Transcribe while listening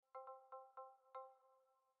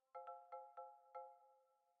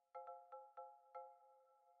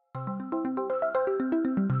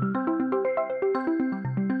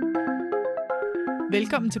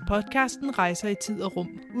Velkommen til podcasten Rejser i tid og rum,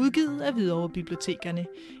 udgivet af Hvidovre Bibliotekerne.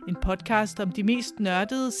 En podcast om de mest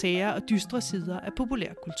nørdede, sære og dystre sider af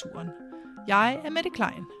populærkulturen. Jeg er Mette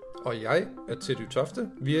Klein. Og jeg er Teddy Tofte.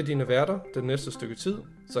 Vi er dine værter det næste stykke tid,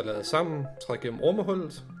 så lad os sammen træde gennem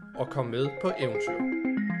ormehullet og komme med på eventyr.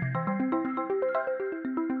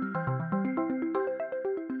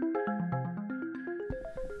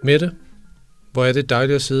 Mette, hvor er det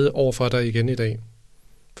dejligt at sidde overfor dig igen i dag.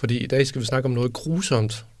 Fordi i dag skal vi snakke om noget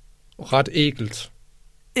grusomt og ret ækelt.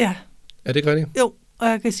 Ja. Er det ikke rigtigt? Jo, og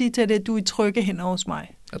jeg kan sige til dig, at du er i trygge hænder hos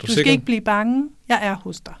mig. Er du skal sikker? Ikke blive bange. Jeg er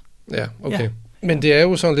hos dig. Ja, okay. Ja. Men det er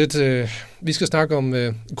jo sådan lidt... vi skal snakke om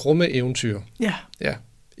grumme eventyr. Ja. Ja,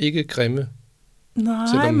 ikke grimme.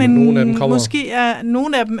 Nej, men nogle af dem kommer... måske er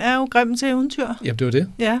nogle af dem er jo grimme til eventyr. Jamen, det var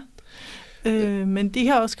det. Ja. Men de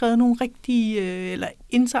har også skrevet nogle rigtige, eller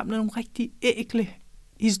indsamlet nogle rigtig ækle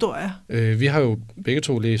historier. Vi har jo begge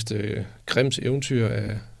to læst Grimms eventyr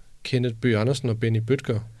af Kenneth Bøgh Andersen og Benny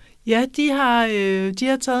Bødker. Ja, de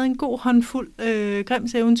har taget en god håndfuld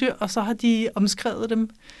Grimms eventyr, og så har de omskrevet dem.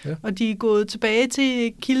 Ja. Og de er gået tilbage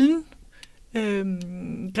til kilden.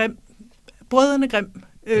 Brødrene Grimm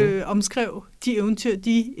omskrev de eventyr,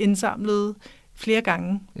 de indsamlede flere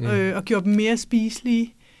gange, og gjorde dem mere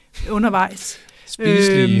spiselige undervejs.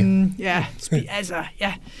 Spiselige. Ja.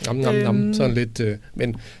 Sådan lidt.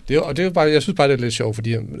 Men det er bare, jeg synes bare, det er lidt sjovt,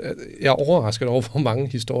 fordi jeg er overrasket over, hvor mange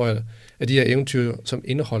historier af de her eventyr, som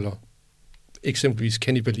indeholder eksempelvis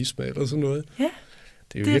kannibalisme eller sådan noget. Ja,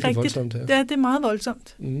 det er jo virkelig voldsomt her. Ja, det er meget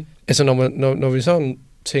voldsomt. Altså, når vi sådan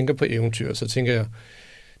tænker på eventyr, så tænker jeg,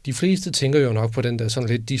 de fleste tænker jo nok på den der sådan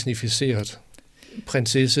lidt disneyficeret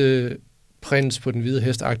prinsesse, prins på den hvide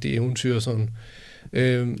hest-agtige eventyr, sådan.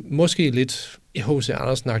 Måske lidt H.C.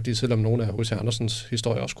 Andersen-agtige, selvom nogle af H.C. Andersens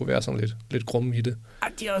historier også kunne være sådan lidt grumme i det.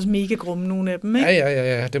 De er også mega grumme, nogle af dem, ikke?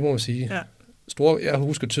 Ja, det må man sige. Ja. Jeg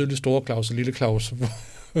husker tydeligt Store Claus og Lille Claus.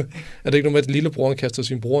 Er det ikke noget med, at lillebroren kaster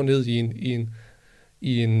sin bror ned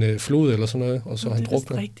i en flod eller sådan noget, og så han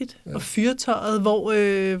drukner? Det er rigtigt. Ja. Og fyrtøjet,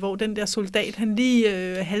 hvor den der soldat, han lige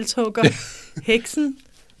halshugger heksen.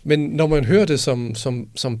 Men når man hører det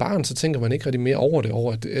som barn, så tænker man ikke rigtig mere over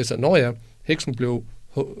det. Altså, når heksen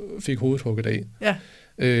fik hovedet hugget af. Ja.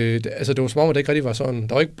 Det var som om, at det ikke rigtig var sådan,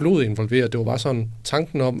 der var ikke blod involveret, det var bare sådan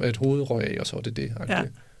tanken om, at hovedet røg af, og så var det. Ja.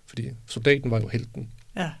 Fordi soldaten var jo helten.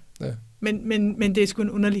 Ja. Men det er sgu en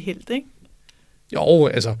underlig helt, ikke? Jo,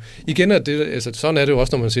 altså, igen er det, altså, sådan er det jo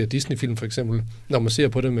også, når man ser Disney-film for eksempel. Når man ser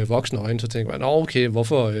på det med voksne øjne, så tænker man, okay,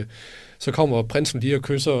 hvorfor... så kommer prinsen lige og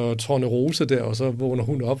kysser Tornerose der, og så vågner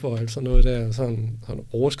hun op og alt sådan noget der, og så han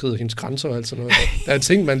overskrider hendes grænser og alt sådan noget. Der er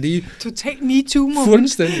ting, man lige... Total MeToo-moment.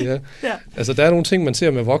 Fuldstændig, ja. Altså, der er nogle ting, man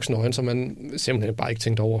ser med voksne øjne, som man simpelthen bare ikke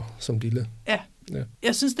tænkt over som lille. Ja.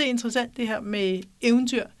 Jeg synes, det er interessant, det her med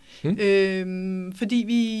eventyr. Fordi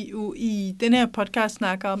vi jo i den her podcast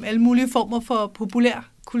snakker om alle mulige former for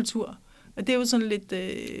populær kultur. Og det er jo sådan lidt...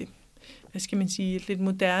 hvad skal man sige, et lidt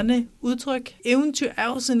moderne udtryk. Eventyr er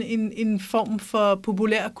jo sådan en form for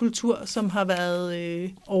populær kultur, som har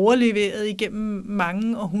været overleveret igennem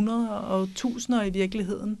mange århundreder og tusinder i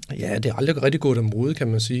virkeligheden. Ja, det er aldrig rigtig gået af mode, kan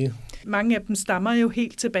man sige. Mange af dem stammer jo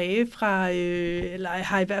helt tilbage fra, eller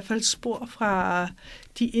har i hvert fald spor fra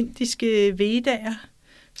de indiske Vedaer,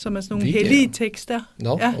 som er sådan nogle hellige tekster.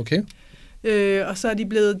 Okay. Og så er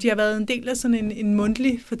de har været en del af sådan en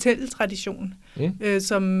mundtlig fortælletradition,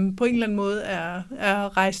 som på en eller anden måde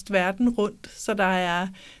er rejst verden rundt.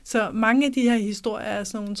 Så mange af de her historier er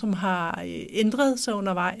sådan nogle, som har ændret sig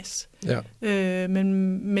undervejs. Ja.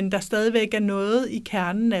 Men der stadigvæk er noget i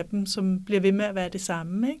kernen af dem, som bliver ved med at være det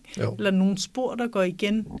samme, ikke? Eller nogle spor, der går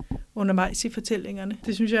igen undervejs i fortællingerne.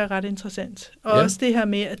 Det synes jeg er ret interessant. Og også det her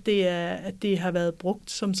med, at det har været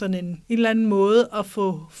brugt som sådan en eller anden måde at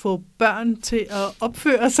få børn til at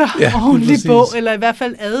opføre sig ordentligt på, eller i hvert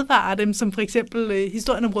fald advare dem, som for eksempel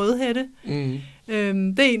historien om Rødhætte.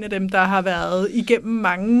 Det er en af dem, der har været igennem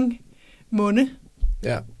mange munde,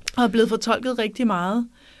 og er blevet fortolket rigtig meget.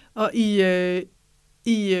 Og i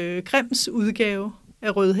Grimms udgave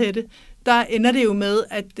af Rødhætte, der ender det jo med,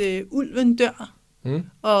 at ulven dør,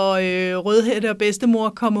 og Rødhætte og bedstemor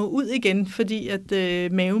kommer ud igen, fordi at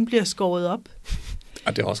maven bliver skåret op.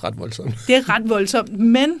 Og det er også ret voldsomt. Det er ret voldsomt,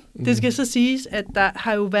 men det skal så siges, at der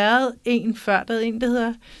har jo været en før, der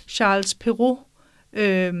hedder Charles Perrault.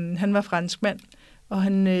 Han var franskmand, og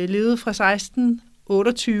han levede fra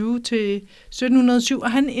 1628 til 1707,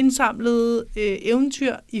 og han indsamlede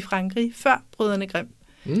eventyr i Frankrig før Brødrene Grimm.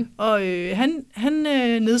 Og han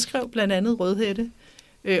nedskrev blandt andet Rødhætte.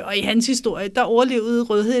 Og i hans historie, der overlevede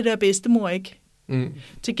Rødhætte og bedstemor ikke. Mm.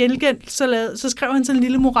 Til gengæld så skrev han sådan en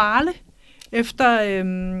lille morale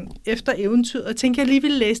efter eventyret, og tænkte, jeg lige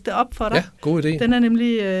ville læse det op for dig. Ja, god idé. Den er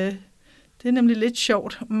nemlig, det er nemlig lidt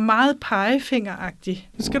sjovt. Meget pegefingeragtig.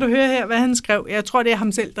 Nu skal du høre her, hvad han skrev. Jeg tror, det er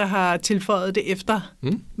ham selv, der har tilføjet det efter.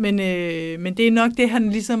 Mm. Men det er nok det, han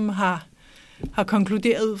ligesom har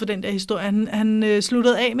konkluderet ud for den der historie. Han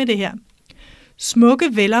sluttede af med det her. Smukke,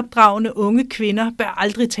 velopdragende unge kvinder bør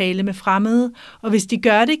aldrig tale med fremmede, og hvis de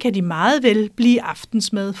gør det, kan de meget vel blive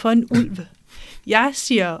aftensmad for en ulv. Jeg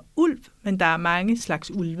siger ulv, men der er mange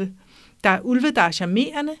slags ulve. Der er ulve, der er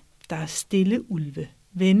charmerende, der er stille ulve.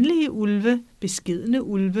 Venlige ulve, beskedne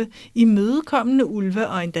ulve, imødekommende ulve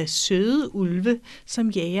og endda søde ulve, som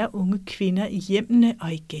jager unge kvinder i hjemmene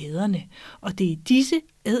og i gaderne. Og det er disse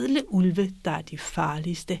ædle ulve, der er de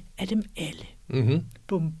farligste af dem alle. Mm-hmm.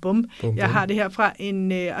 Bum, bum. Jeg har det her fra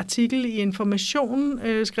en artikel i Information,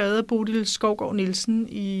 skrevet af Bodil Skovgaard Nielsen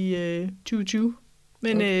i 2020.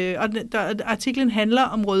 Men, artiklen handler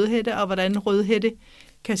om rødhætte, og hvordan rødhætte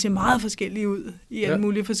kan se meget forskellige ud i alle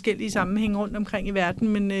mulige forskellige sammenhænge rundt omkring i verden.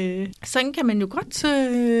 Men sådan kan man jo godt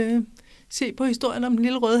se på historien om den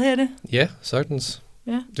lille rødhætte. Ja, sagtens.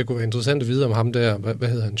 Ja. Det kunne være interessant at vide om ham der. Hvad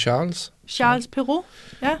hedder han? Charles Perrault,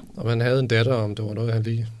 ja. Om han havde en datter, om det var noget, han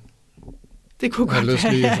lige... Det kunne godt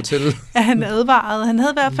lyst lige at fortælle. At han advarede. Han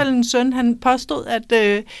havde i hvert fald en søn. Han påstod,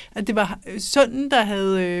 at det var sønnen, der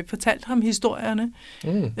havde fortalt ham historierne.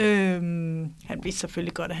 Mm. Han vidste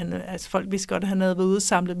selvfølgelig godt, at folk vidste godt, at han havde været ude og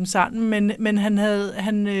samle dem sammen, men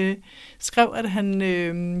han skrev, at han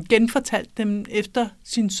genfortalte dem efter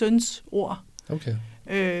sin søns ord. Okay.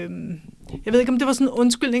 Jeg ved ikke, om det var sådan en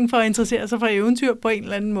undskyldning for at interessere sig for eventyr på en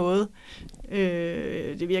eller anden måde.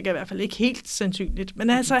 Det virker i hvert fald ikke helt sandsynligt. Men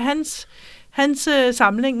altså, hans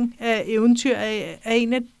samling af eventyr er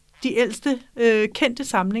en af de ældste kendte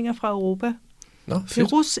samlinger fra Europa.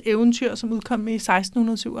 Perraults eventyr, som udkom i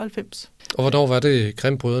 1697. Og hvornår var det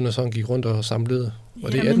Grimm-brødrene, som gik rundt og samlede? Var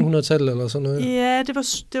det 1800-tallet eller sådan noget? Ja, det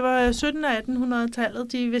var 1700- og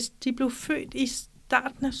 1800-tallet. De blev født i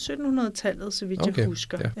starten af 1700-tallet, så vidt jeg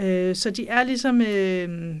husker. Ja. Så de er ligesom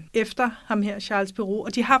efter ham her, Charles Perrault,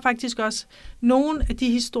 og de har faktisk også nogle af de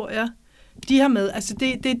historier, de har med. Altså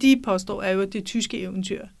det de påstår, er jo, at det er tyske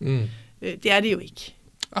eventyr. Mm. Det er det jo ikke.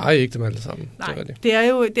 Ej, ikke dem alle sammen. Nej, det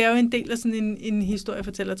er jo en del af sådan en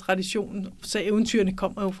historiefortæller-tradition, så eventyrene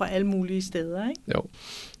kommer jo fra alle mulige steder, ikke? Jo.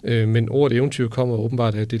 Men ordet eventyr kommer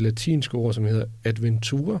åbenbart af det latinske ord, som hedder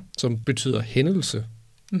adventura, som betyder hændelse.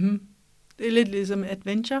 Mm-hmm. Det er lidt ligesom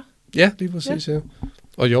adventure. Ja, lige præcis, ja.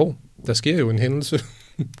 Og jo, der sker jo en hændelse,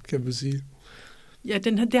 kan man sige. Ja,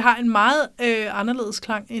 det har en meget anderledes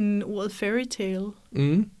klang end ordet fairy tale.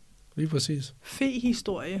 Mm, lige præcis.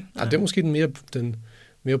 Fe-historie. Ja, det er måske den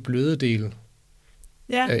mere bløde del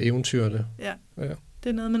af eventyrene. Ja, det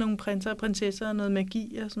er noget med nogle prinser og prinsesser og noget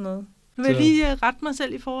magi og sådan noget. Nu vil jeg lige rette mig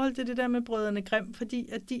selv i forhold til det der med brødrene Grimm, fordi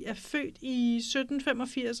at de er født i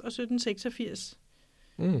 1785 og 1786.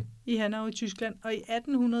 I Hanau i Tyskland, og i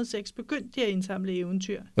 1806 begyndte de at indsamle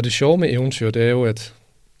eventyr. Og det sjove med eventyr, det er jo, at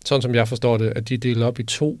sådan som jeg forstår det, at de deler op i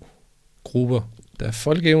 2 grupper. Der er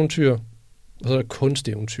folkeeventyr, og så er der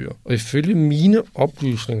kunsteventyr. Og ifølge mine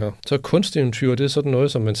oplysninger, så er kunsteventyr, det er sådan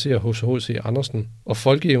noget, som man ser hos H.C. Andersen. Og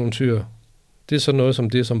folkeeventyr, det er sådan noget som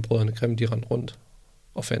det, som brødrene Grimm, de rendte rundt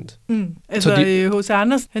og fandt. Altså H.C.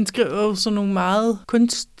 Andersen, han skriver jo sådan nogle meget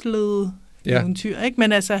kunstlede eventyr, ikke?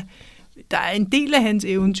 Men altså, der er en del af hans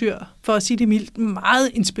eventyr, for at sige det mildt, meget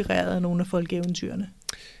inspireret af nogle af folkeeventyrene.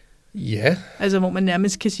 Ja. Altså, hvor man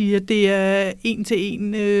nærmest kan sige, at det er en til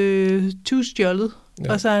en tyvstjålet,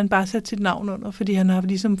 og så har han bare sat sit navn under, fordi han har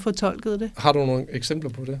ligesom fortolket det. Har du nogle eksempler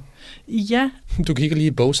på det? Ja. Du kigger lige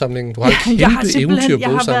i bogsamlingen. Du har en kæmpe eventyrbogsamling. Jeg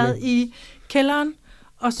har været i kælderen,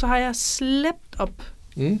 og så har jeg slæbt op.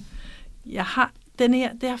 Jeg har det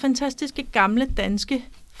her fantastiske gamle danske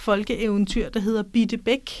folkeeventyr, der hedder Bitte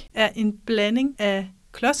Bæk, er en blanding af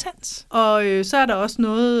Klods-Hans, og så er der også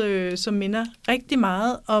noget, som minder rigtig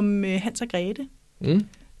meget om Hans og Grete.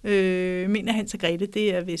 Mener Hans og Grete,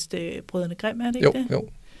 det er vist brødrene Grimm, er det ikke det? Jo,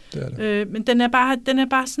 det er det. Men den er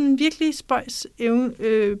bare sådan en virkelig spøjs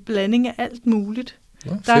blanding af alt muligt.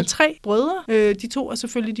 Der er 3 brødre. De 2 er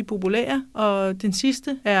selvfølgelig de populære, og den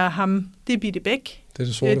sidste er ham, det er Bitte Bæk.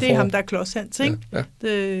 Det er ham, der er Klods-Hans, ikke? Ja.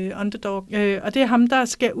 The underdog. Og det er ham, der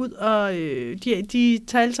skal ud, og de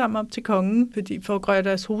tager alle sammen op til kongen, for at gøre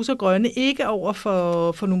deres hoser grønne. Ikke over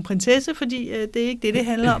for nogle prinsesse, fordi det er ikke det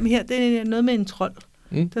handler om her. Det er noget med en trold,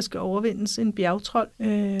 der skal overvindes, en bjergtrold.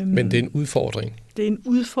 Men det er en udfordring. Det er en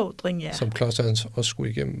udfordring, ja. Som Klods-Hans også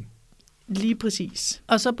skulle igennem. Lige præcis.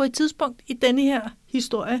 Og så på et tidspunkt i denne her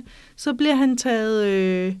historie, så bliver han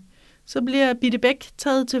taget Så bliver Bitte Bæk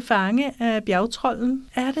taget til fange af bjergtrolden.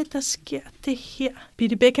 Er det, der sker det her?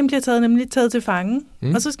 Bitte Bæk han bliver nemlig taget til fange,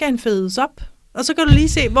 og så skal han fødes op. Og så kan du lige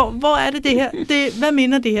se, hvor er det her? Hvad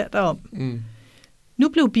minder det her derom? Nu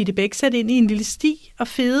blev Bitte Bæk sat ind i en lille sti og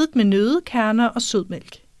fedet med nøddekerner og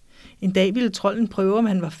sødmælk. En dag ville trolden prøve, om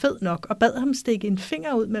han var fed nok, og bad ham stikke en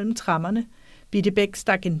finger ud mellem trammerne. Bitte Bæk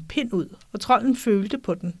stak en pind ud, og trolden følte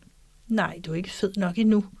på den. Nej, du er ikke fed nok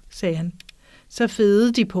endnu, sagde han. Så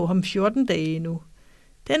fedede de på ham 14 dage endnu.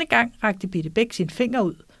 Denne gang rakte Bitte Bæk sin finger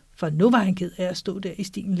ud, for nu var han ked af at stå der i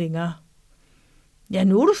stien længere. Ja,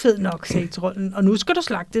 nu er du fed nok, sagde trolden, og nu skal du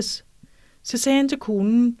slagtes. Så sagde han til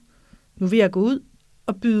konen, nu vil jeg gå ud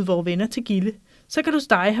og byde vores venner til gilde. Så kan du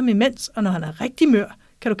stege ham imens, og når han er rigtig mør,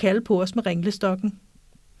 kan du kalde på os med ringlestokken.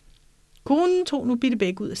 Konen tog nu Bitte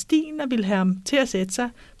Bæk ud af stien og ville have ham til at sætte sig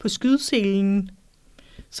på skydselen,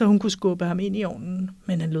 så hun kunne skubbe ham ind i ovnen,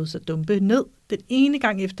 men han lod sig dumpe ned den ene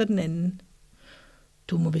gang efter den anden.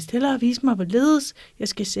 Du må vist hellere vise mig, hvorledes jeg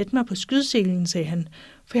skal sætte mig på skydselen, sagde han,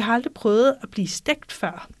 for jeg har aldrig prøvet at blive stegt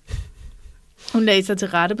før. Hun lagde sig til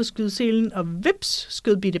rette på skydselen, og vips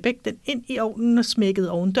skød Bitte Bæk den ind i ovnen og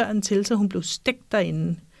smækkede ovendøren til, så hun blev stegt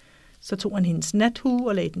derinde. Så tog han hendes nathue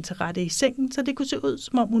og lagde den til rette i sengen, så det kunne se ud,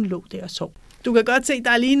 som om hun lå der og sov. Du kan godt se,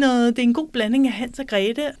 der er lige noget, det er en god blanding af Hans og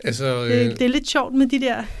Grete. Altså, det er lidt sjovt med de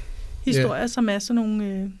der historier, som er sådan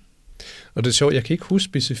nogle... Og det er sjovt, jeg kan ikke huske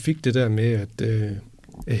specifikt det der med,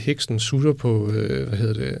 at heksen sutter på,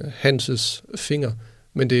 Hanses finger,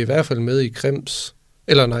 men det er i hvert fald med i Grimms,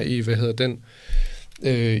 eller nej,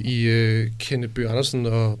 i, Kenneth Bøgh Andersen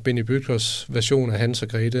og Benny Bødkers version af Hans og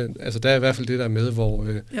Grete. Altså, der er i hvert fald det der med, hvor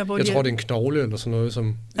jeg tror, det er en knogle eller sådan noget,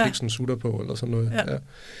 som heksen sutter på, eller sådan noget. Ja.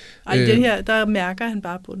 Ej, det her, der mærker han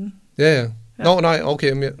bare på den. Ja. Nå, nej,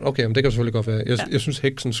 okay, men det kan selvfølgelig godt være. Jeg synes,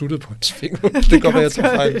 heksen suttede på hans finger. Det kan godt være, jeg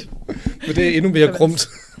tager fejl. Men det er endnu mere grumt.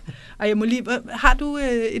 Ej, jeg må lige... Har du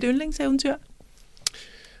et yndlingseventyr?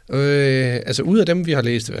 Altså ud af dem, vi har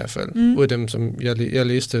læst i hvert fald, ud af dem, som jeg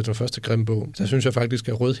læste den første Grimm-bog, så synes jeg faktisk,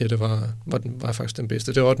 at Rødhætte var faktisk den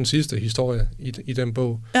bedste. Det var den sidste historie i den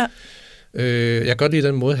bog. Ja. Jeg kan godt lide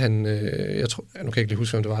den måde, han... jeg tror, nu kan jeg ikke lige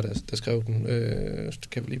huske, hvem det var, der skrev den.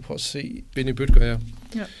 Kan vi lige prøve at se. Benny Bødker, ja.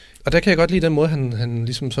 Og der kan jeg godt lide den måde, han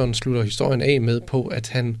ligesom sådan slutter historien af med på, at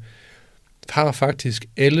han har faktisk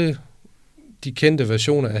alle de kendte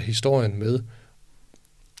versioner af historien med,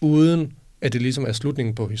 uden at det ligesom er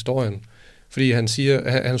slutningen på historien. Fordi han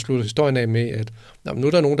slutter historien af med, at nu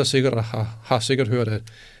er der nogen, der sikkert har sikkert hørt,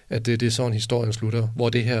 at det er sådan, historien slutter, hvor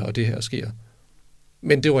det her og det her sker.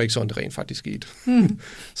 Men det var ikke sådan, det rent faktisk skete.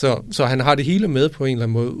 Så han har det hele med på en eller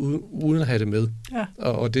anden måde, uden at have det med. Ja.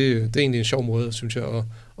 Og det er egentlig en sjov måde, synes jeg,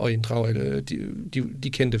 at inddrage de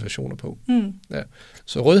kendte versioner på. Ja.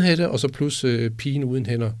 Så Rødhætte, og så plus Pigen uden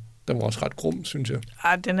hænder. Den var også ret grum, synes jeg.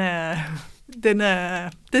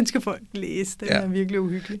 Den skal folk læse. Den er virkelig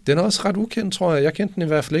uhyggelig. Den er også ret ukendt, tror jeg. Jeg kendte den i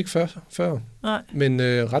hvert fald ikke før. Nej. Men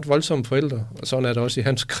ret voldsomme forældre. Og sådan er det også i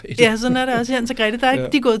Hans og Grete. Ja, sådan er det også i Hans og Grete. Der er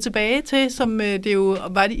de gået tilbage til, som det jo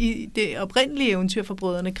var i det oprindelige eventyr for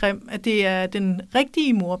Brødrene Grimm, at det er den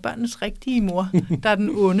rigtige mor, børnenes rigtige mor, der er den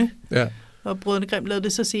onde. Ja. Og Brødrene Grimm lavede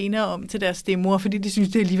det så senere om til deres stemmor, fordi de synes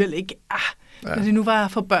det alligevel ikke, når det nu var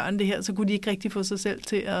for børn det her, så kunne de ikke rigtig få sig selv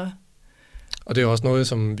til at... Og det er også noget,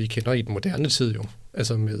 som vi kender i den moderne tid jo.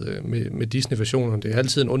 Altså med Disney-versionerne. Det er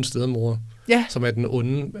altid en ond stedmor, som er den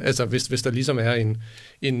onde. Altså hvis der ligesom er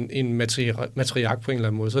en matriark på en eller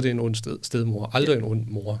anden måde, så er det en ond stedmor. Aldrig en ond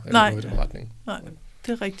mor eller noget i den retning. Nej,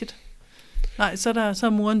 det er rigtigt. Nej, så er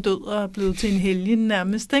moren død og er blevet til en helgen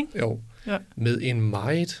nærmest, ikke? Jo. Ja. Med en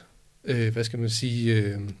meget,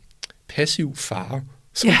 passiv far.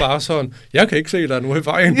 Som bare sådan, jeg kan ikke se, der er noget i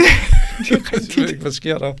vejen. Det er rigtigt. Hvad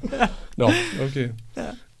sker der? Ja. Nå, okay. Ja.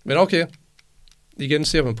 Men okay, igen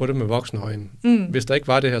ser man på det med voksenøjne. Hvis der ikke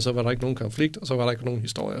var det her, så var der ikke nogen konflikt, og så var der ikke nogen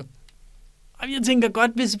historie. Jeg tænker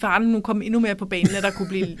godt, hvis faren nu kom endnu mere på banen, at der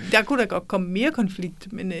kunne der godt komme mere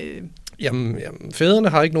konflikt, men... Jamen, fædrene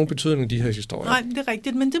har ikke nogen betydning i de her historier. Nej, det er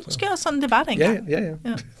rigtigt, men det er måske også sådan, det var dengang. Ja.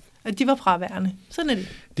 At de var fraværende. Sådan er det.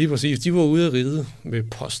 Det er præcis. De var ude at ride med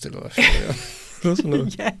post, eller hvad sådan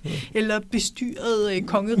noget. Ja, eller bestyret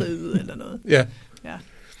kongeriget eller noget. Ja.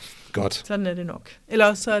 Godt. Sådan er det nok. Eller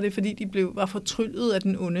også så er det, fordi de var fortryllet af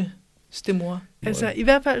den onde stemmor. Altså i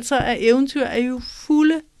hvert fald så er eventyr jo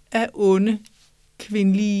fulde af onde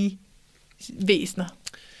kvindelige væsener,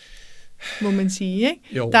 må man sige, ikke?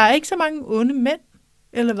 Jo. Der er ikke så mange onde mænd,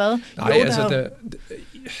 eller hvad?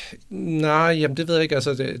 Nej, jamen det ved jeg ikke.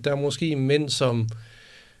 Altså der er måske mænd, som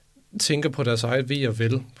tænker på deres eget ved og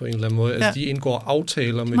vel, på en eller anden måde. Altså, de indgår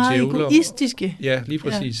aftaler med djævler. Meget egoistiske. Ja, lige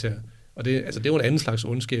præcis, ja. Og det er jo en anden slags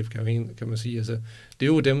ondskab, kan man sige. Altså, det er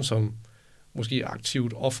jo dem, som måske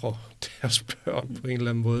aktivt offrer deres børn på en eller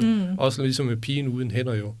anden måde. Også ligesom med pigen uden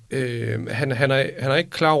hænder jo. Han er ikke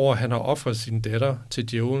klar over, at han har offret sin datter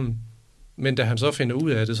til djævlen, men da han så finder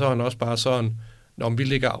ud af det, så er han også bare sådan, når vi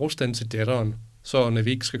lægger afstand til datteren, så når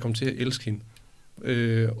vi ikke skal komme til at elske hende.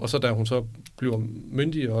 Og så da hun så bliver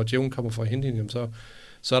myndig, og djævlen kommer for at hente hende,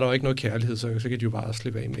 så er der jo ikke noget kærlighed, så kan de jo bare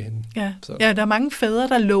slippe af med hende. Ja, der er mange fædre,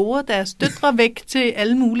 der lover deres døtre væk til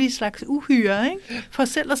alle mulige slags uhyre, ikke? For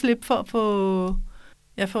selv at slippe for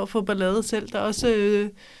at få ballade selv. Der er også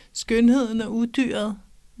skønheden og udyret,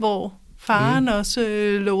 hvor faren også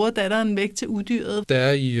lover datteren væk til udyret. Der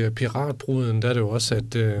er i Piratbruden, der er det jo også,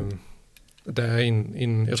 at der er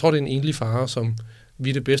jeg tror det er en enlig far, som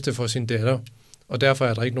vil det bedste for sin datter, og derfor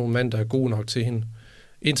er der ikke nogen mand, der er god nok til hende.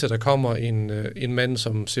 Indtil der kommer en mand,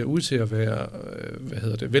 som ser ud til at være,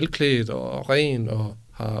 velklædt og ren og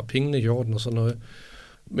har pengene i orden og sådan noget.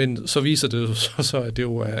 Men så viser det jo så at det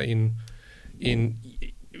jo er en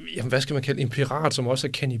hvad skal man kalde, en pirat, som også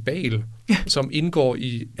er kannibal, som indgår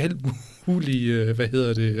i alt mulige,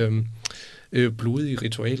 blodige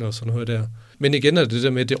ritualer og sådan noget der. Men igen er det der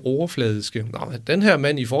med det overfladiske. Nå, den her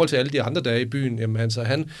mand i forhold til alle de andre, der er i byen, jamen altså,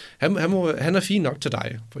 han er fin nok til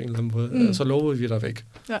dig, på en eller anden måde. Så lover vi dig væk.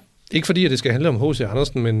 Ja. Ikke fordi, at det skal handle om H.C.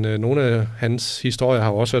 Andersen, men nogle af hans historier har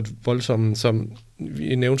jo også været voldsomme, som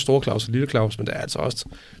vi nævnte Store Claus og Lille Claus, men der er altså også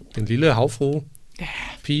den lille havfrue. Ja.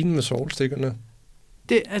 Pigen med solstikkerne.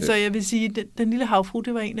 Jeg vil sige, den lille havfrue,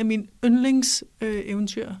 det var en af mine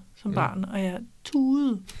yndlingseventyr som barn, og jeg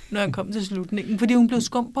tudede, når jeg kom til slutningen, fordi hun blev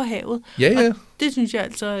skum på havet. Ja. Og det synes jeg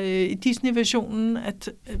altså, i Disney-versionen, at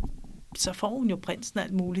så får hun jo prinsen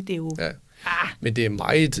alt muligt. Det er jo... Ja. Men det er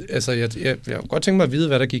meget... Altså, jeg kunne godt tænke mig at vide,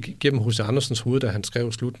 hvad der gik gennem H.C. Andersens hoved, da han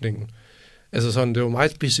skrev slutningen. Altså sådan, det var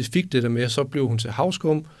meget specifikt det der med, så blev hun til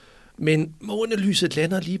havskum, men månelyset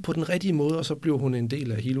lander lige på den rigtige måde, og så bliver hun en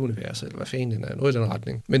del af hele universet, eller hvad fanden er, noget i den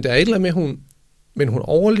retning. Men der er et eller andet med, hun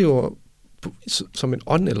overlever som en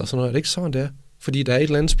ånd eller sådan noget. Er det ikke sådan, det er? Fordi der er et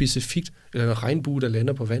eller andet specifikt, eller en regnbue, der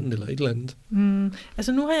lander på vandet, eller et eller andet.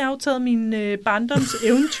 Altså nu har jeg jo taget mine barndoms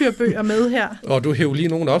eventyrbøger med her. Og du hæver lige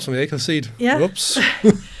nogen op, som jeg ikke har set. Ja. Ups.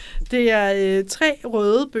 Det er 3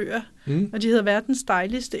 røde bøger, og de hedder Verdens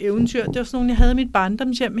dejligste eventyr. Det var sådan nogle, jeg havde i mit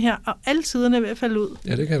barndomshjem her, og alle siderne er ved at falde ud.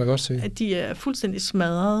 Ja, det kan jeg da godt se. At de er fuldstændig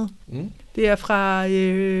smadrede. Det er fra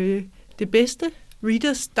det bedste,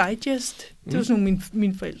 Reader's Digest. Det var sådan nogle,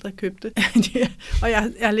 mine forældre købte. Og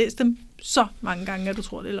jeg har læst dem så mange gange, at du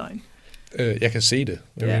tror, det er løgn. Jeg kan se det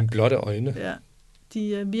med mine blotte øjne. Ja.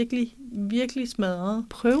 De er virkelig, virkelig smadrede.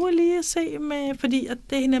 Prøv lige at se med, fordi at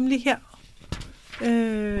det er nemlig her,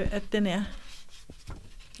 at den er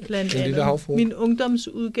blandt andet min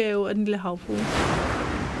ungdomsudgave af Den Lille Havfrue.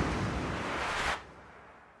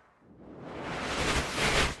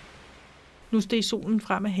 Nu steg solen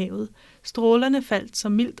frem af havet. Strålerne faldt så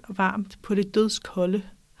mildt og varmt på det dødskolde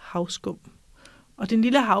havskum. Og den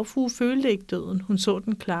lille havfrue følte ikke døden. Hun så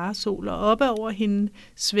den klare sol, og oppe over hende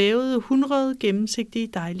svævede 100 gennemsigtige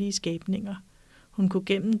dejlige skabninger. Hun kunne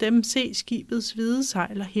gennem dem se skibets hvide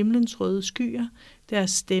sejl og himlens røde skyer.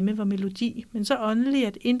 Deres stemme var melodi, men så åndelig,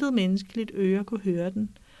 at intet menneskeligt øre kunne høre den.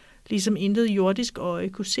 Ligesom intet jordisk øje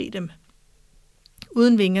kunne se dem.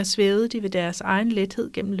 Uden vinger svævede de ved deres egen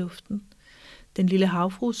lethed gennem luften. Den lille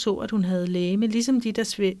havfrue så, at hun havde legeme, ligesom de,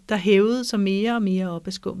 der hævede sig mere og mere op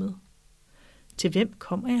af skummet. Til hvem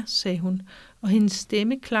kommer jeg, sagde hun, og hendes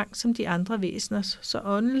stemme klang som de andre væseners, så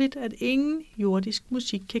åndeligt, at ingen jordisk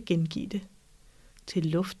musik kan gengive det. Til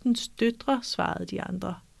luftens døtre, svarede de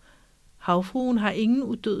andre. Havfruen har ingen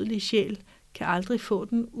udødelig sjæl, kan aldrig få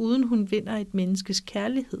den, uden hun vinder et menneskes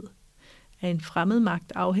kærlighed. Af en fremmed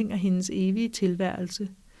magt afhænger hendes evige tilværelse.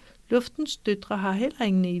 Luftens døtre har heller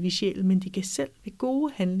ingen evig sjæl, men de kan selv ved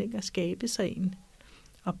gode handlinger skabe sig en.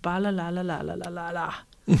 Og balalalalalalalala.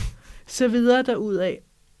 Så videre derudad.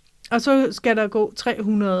 Og så skal der gå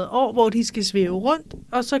 300 år, hvor de skal svæve rundt,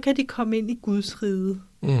 og så kan de komme ind i Guds rige.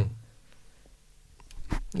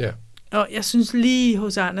 Ja. Og jeg synes lige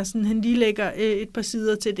hos Andersen, han lige lægger et par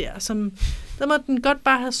sider til der, som der må den godt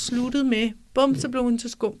bare have sluttet med. Bum, så blev hun til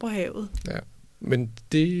skum på havet. Ja, men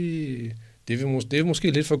det er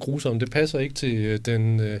måske lidt for grusomt. Det passer ikke til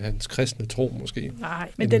hans kristne tro, måske.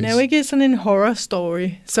 Nej, men den er jo ikke sådan en horror story,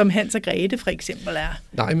 som Hans og Grete for eksempel er.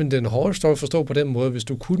 Nej, men den horror story forstår på den måde, hvis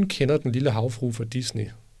du kun kender Den Lille Havfrue fra Disney,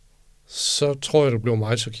 så tror jeg, du bliver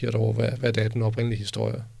meget chokeret over, hvad det er, den oprindelige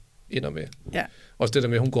historie ender med. Ja. Også det der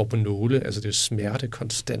med, at hun går på nåle, altså det er smerte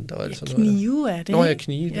konstant og alt sådan noget. Knive er det. Nå ja,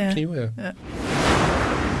 knive, ja.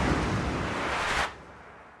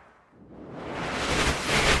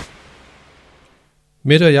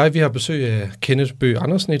 Mette og jeg, vi har besøg af Kenneth Bøgh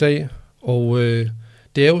Andersen i dag, og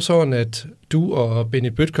det er jo sådan, at du og Benny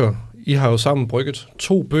Bødker, I har jo sammen brygget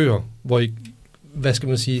 2 bøger, hvor I,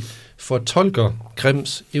 fortolker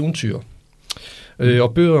Grimms eventyr.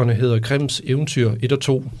 Og bøgerne hedder Grimms eventyr 1 og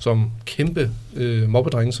 2, som kæmpe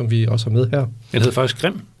mobbedrenge, som vi også har med her. Den hedder faktisk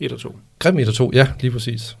Grimm 1 og 2. Grimm 1 og 2, ja, lige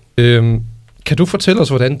præcis. Kan du fortælle os,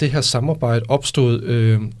 hvordan det her samarbejde opstod,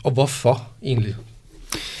 og hvorfor egentlig?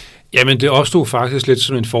 Jamen, det opstod faktisk lidt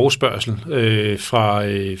som en forespørgsel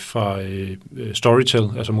fra Storytel,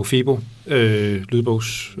 altså Mofibo,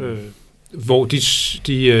 lydbogs, hvor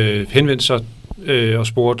de henvendte sig og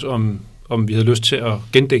spurgte, om vi havde lyst til at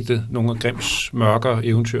gendigte nogle af Grimms mørkere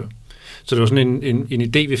eventyr. Så det var sådan en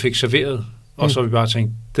idé, vi fik serveret, og så har vi bare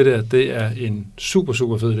tænkt, det er en super,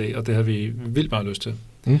 super fed idé, og det har vi vildt meget lyst til.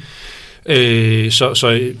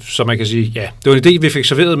 Så man kan sige, ja, det var en idé, vi fik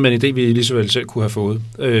serveret, men en idé, vi lige så vel selv kunne have fået.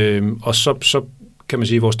 Og så kan man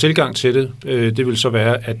sige, vores tilgang til det, det vil så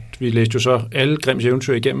være, at vi læste jo så alle Grimms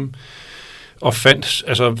eventyr igennem, og fandt,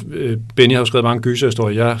 altså Benny har jo skrevet mange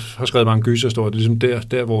gyserhistorier, jeg har skrevet mange gyserhistorier, det er ligesom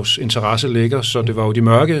der vores interesse ligger, så det var jo de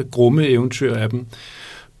mørke, grumme eventyr af dem.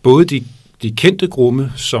 Både de kendte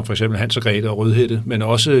grumme, som for eksempel Hans og Grete og Rødhætte, men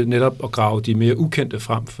også netop at grave de mere ukendte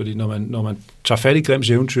frem, fordi når man tager fat i Grimms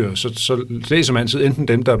eventyr, så læser man altid enten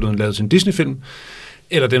dem, der er blevet lavet til en Disney-film,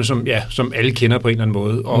 eller dem, som alle kender på en eller anden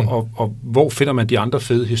måde, og hvor finder man de andre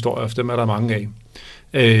fede historier, for dem er der mange af.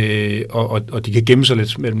 Og de kan gemme sig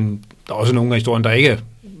lidt mellem, der er også nogle af historierne, der ikke er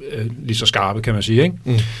lige så skarpe, kan man sige, ikke?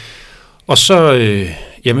 Og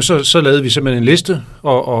så lavede vi simpelthen en liste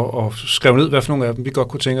og skrev ned, hvad for nogle af dem vi godt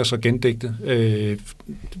kunne tænke os at gendigte.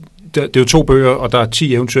 Det er jo 2 bøger, og der er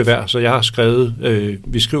 10 eventyr hver, så jeg har skrevet,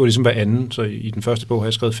 vi skriver ligesom hver anden, så i den første bog har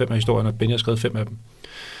jeg skrevet 5 af historierne, og Benny har skrevet 5 af dem.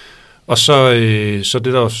 Og så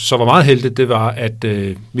det, der så var meget heldigt, det var, at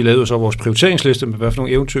vi lavede så vores prioriteringsliste med, hvad for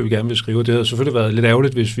nogle eventyr vi gerne ville skrive. Det havde selvfølgelig været lidt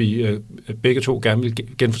ærgerligt, hvis vi begge 2 gerne ville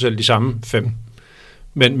genfortælle de samme 5.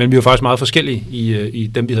 Men vi var faktisk meget forskellige i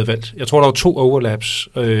dem, vi havde valgt. Jeg tror, der var 2 overlaps,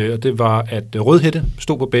 og det var, at Rødhætte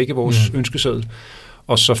stod på begge vores ønskeseddel,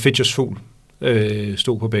 og så Fidgets fugl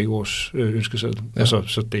stod på begge vores ønskeseddel, og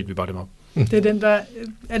så delte vi bare dem op. Det er den, der...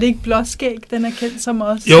 Er det ikke Blåskæg, den er kendt som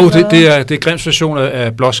også? Jo, det er Grimms version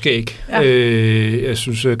af Blåskæg. Ja. Jeg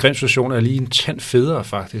synes, Grimms version er lige en tand federe,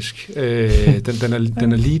 faktisk.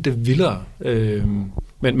 Den er lige det vildere.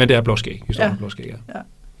 Men det er Blåskæg. Historien Blåskæg, ja.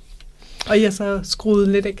 Og jeg så skruet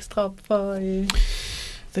lidt ekstra op for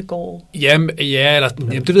The Gore. Jamen,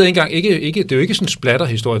 det ved jeg ikke engang. Ikke, det er jo ikke sådan en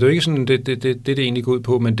splatterhistorie. Det er jo ikke sådan, det egentlig går ud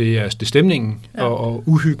på, men det er stemningen og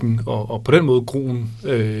uhyggen og på den måde gruen.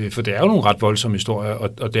 For det er jo nogle ret voldsomme historier,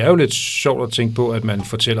 og det er jo lidt sjovt at tænke på, at man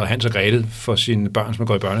fortæller Hans og Grete for sine børn, som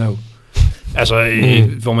går i børnehave. Altså,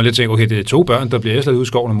 hvor man lidt tænker, okay, det er 2 børn, der bliver efterladt ud i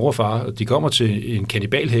skoven af mor og far, og de kommer til en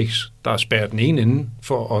kannibalheks, der spærrer den ene inde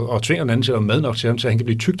for at tvinge den anden til at have mad nok til ham, så han kan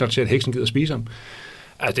blive tyk nok til, at heksen gider at spise ham.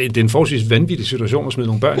 Altså, det er en forholdsvis vanvittig situation at smide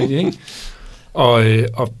nogle børn ind i, ikke?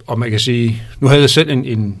 Og man kan sige, nu havde jeg selv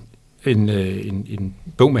en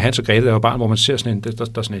bog med Hans og Grete, der var barn, hvor man ser sådan der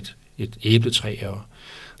er sådan et æbletræ, og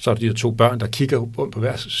så er der de her 2 børn, der kigger rundt på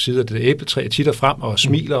hver side af det æbletræ, titter frem og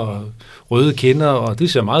smiler og røde kinder, og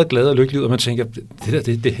det ser meget glade og lykkeligt ud, og man tænker,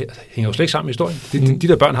 det hænger jo slet ikke sammen med historien. De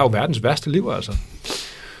der børn har jo verdens værste liv, altså.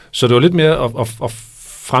 Så det var lidt mere at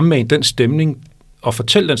fremmane den stemning, og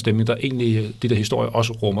fortælle den stemning, der egentlig de der historier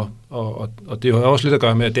også rummer. Og det har også lidt at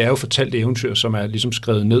gøre med, at det er jo fortalt eventyr, som er ligesom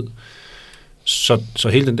skrevet ned. Så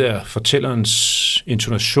hele den der fortællerens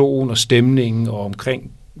intonation og stemning og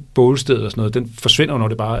omkring bålstedet og sådan noget, den forsvinder, når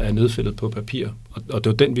det bare er nedfældet på papir. Og det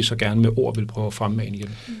er jo den, vi så gerne med ord vil prøve at fremmane igen.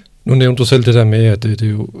 Nu nævnte du selv det der med, at det er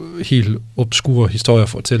jo helt obskure historier at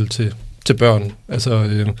fortælle til børn. Altså,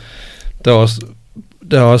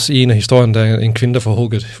 der er også i en af historien, der er en kvinde, der får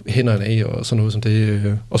hugget hænderne af, og sådan noget som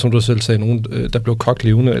det. Og som du selv sagde, nogen, der blev kogt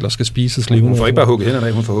levende, eller skal spises levende. Hun får ikke bare hugget hænderne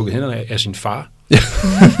af, hun får hugget hænderne af sin far.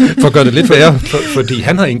 For at gøre det lidt værre. Fordi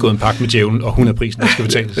han har indgået en pagt med djævlen, og hun er prisen, der skal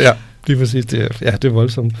betales. Ja, lige præcis. Det er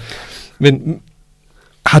voldsomt. Men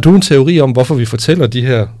har du en teori om, hvorfor vi fortæller de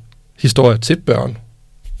her historier til børn?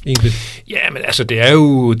 Egentlig? Ja, men altså, der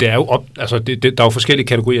er jo forskellige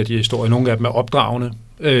kategorier af de historier. Nogle af dem er opdragende,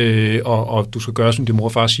 og du skal gøre, som din mor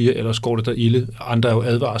og far siger, ellers går det der ilde. Andre er jo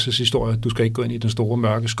advarselshistorier. Du skal ikke gå ind i den store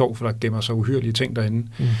mørke skov, for der gemmer sig uhyrlige ting derinde.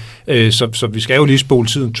 Så vi skal jo lige spole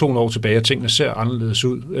tiden 2 år tilbage, og tingene ser anderledes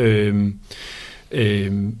ud.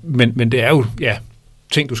 Men det er jo,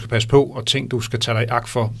 ting, du skal passe på, og ting, du skal tage dig i agt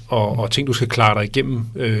for, og ting, du skal klare dig igennem.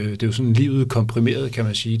 Det er jo sådan livet komprimeret, kan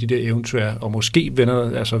man sige, de der eventyr. Og måske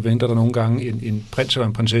venter der nogle gange en prins eller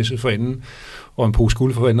en prinsesse for enden, og en pose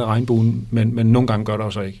guld for enden af regnbuen, men nogle gange gør det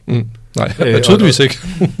også ikke. Nej, tydeligvis ikke.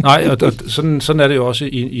 Nej, og sådan er det jo også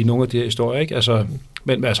i nogle af de her historier, ikke? Altså,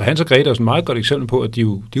 men altså, Hans og Grete er jo sådan et meget godt eksempel på, at de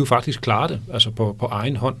jo faktisk klarer det, altså på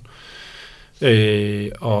egen hånd,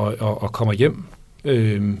 og kommer hjem.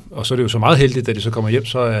 Og så er det jo så meget heldigt, at de så kommer hjem,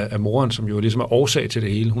 så er moren, som jo ligesom er årsag til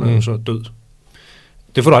det hele, hun er jo så død.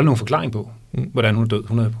 Det får du aldrig nogen forklaring på, hvordan hun er død.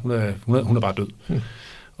 Hun er bare død.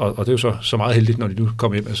 Og det er jo så meget heldigt, når de nu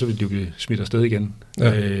kommer hjem, så vil de jo blive smidt afsted igen.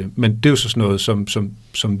 Ja. Men det er jo så sådan noget,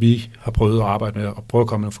 som vi har prøvet at arbejde med, og prøve at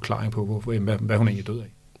komme med en forklaring på, hvad hun egentlig er død af.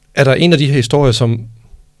 Er der en af de her historier, som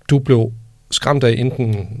du blev skræmt af,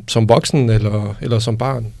 enten som voksen eller som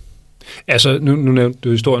barn? Altså, nu nævnte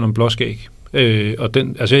du historien om Blåskæg. Og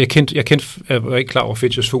den, altså jeg var ikke klar over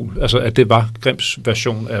Fitchers fugl, altså at det var Grimms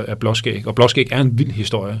version af Blåskæg, og Blåskæg er en vild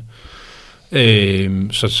historie.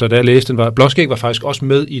 Så da jeg læste den, Blåskæg var faktisk også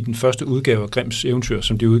med i den første udgave af Grimms eventyr,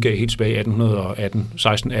 som de udgav helt tilbage i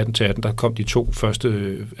 1818, der kom de 2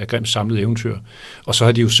 første af Grimms samlede eventyr, og så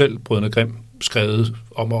har de jo selv, brødrene Grimm, skrevet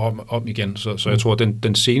om og om igen, så jeg tror, at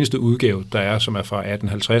den seneste udgave, der er, som er fra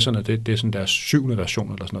 1850'erne, det er sådan deres 7.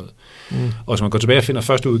 version eller sådan noget. Og hvis man går tilbage og finder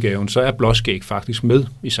første udgaven, så er Blåskæg faktisk med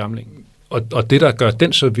i samlingen. Og det, der gør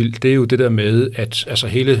den så vild, det er jo det der med, at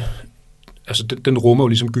altså den rummer jo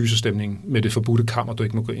ligesom gyserstemningen med det forbudte kammer, du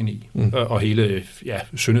ikke må gå ind i. Og hele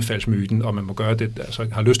syndefaldsmyten, og man må gøre det, altså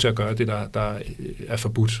har lyst til at gøre det, der er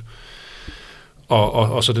forbudt.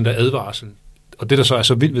 Og så den der advarsel. Og det, der så er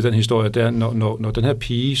så vildt ved den historie, det er, når den her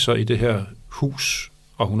pige så i det her hus,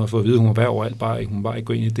 og hun har fået at vide, at hun må være overalt, hun bare ikke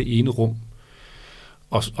gå ind i det ene rum.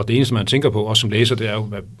 Og det eneste, man tænker på, også som læser, det er jo,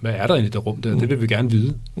 hvad er der inde i det rum der? Det vil vi gerne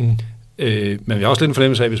vide. Men vi har også lidt en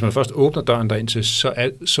fornemmelse af, at hvis man først åbner døren derind til,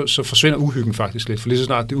 så forsvinder uhyggen faktisk lidt. For lige så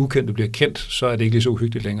snart det ukendte bliver kendt, så er det ikke lige så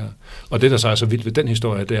uhyggeligt længere. Og det, der så er så vildt ved den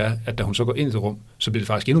historie, det er, at da hun så går ind i det rum, så bliver det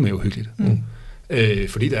faktisk endnu mere uhyggeligt.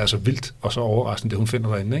 Fordi det er så vildt og så overraskende, det hun finder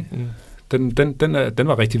derinde, ikke? Den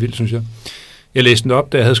var rigtig vild, synes jeg. Jeg læste den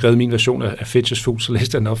op, da jeg havde skrevet min version af Fitchers fugl, så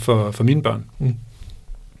læste jeg den op for mine børn.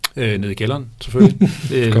 Nede i kælderen, selvfølgelig.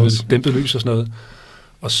 Dæmpet lys og sådan noget.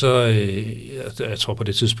 Og så, jeg tror på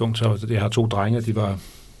det tidspunkt, så jeg har 2 drenge, de var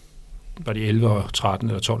de 11 og 13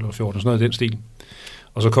 eller 12 eller 14, sådan noget i den stil.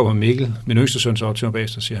 Og så kommer Mikkel, min yngste søn, så op til mig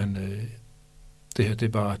bagst, og siger han, det her, det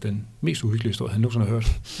er bare den mest uhyggelige historie, han nogensinde har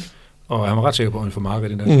hørt. Og han var ret sikker på, at han får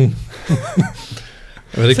Margaret den der.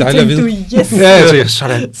 Er det ikke dejligt at vide? Yes. Ja, jeg tænker,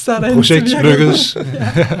 sådan. Projekt lykkedes.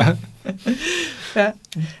 Ja.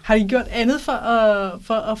 Har I gjort andet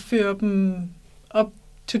for at føre dem op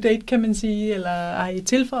to date, kan man sige, eller har I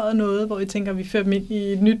tilføjet noget, hvor I tænker, at vi fører dem ind i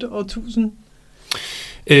et nyt årtusind?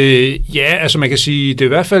 Ja, altså man kan sige, det er i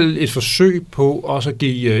hvert fald et forsøg på også at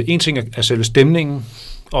give en ting af selve stemningen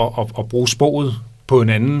og bruge sproget på en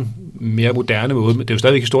anden, mere moderne måde. Det er jo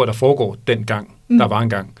stadigvæk historie, der foregår dengang, der var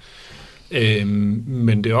engang.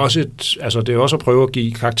 Men det er også at prøve at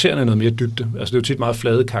give karaktererne noget mere dybde. Altså det er jo tit meget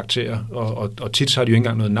flade karakterer, og tit har de jo ikke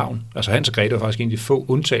engang noget navn. Altså Hans og Grete er faktisk en af de få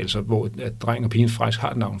undtagelser, hvor at drengen og pigen faktisk har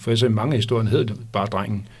et navn. For i mange af historierne hedder det bare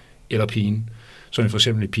drengen eller pigen, som for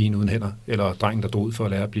eksempel pigen uden hænder, eller drengen, der drog ud for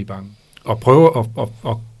at lære at blive bange. Og prøve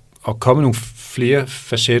at komme nogle flere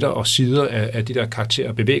facetter og sider af de der karakterer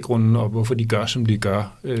og bevæggrunden, og hvorfor de gør, som de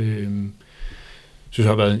gør. Synes jeg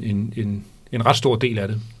har været en ret stor del af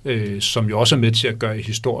det, som jo også er med til at gøre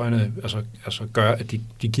historierne, altså gøre, at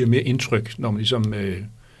de giver mere indtryk, når man ligesom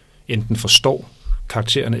enten forstår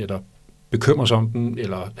karaktererne, eller bekymrer sig om dem,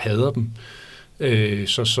 eller hader dem,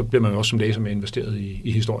 så bliver man jo også som læser mere investeret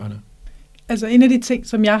i historierne. Altså en af de ting,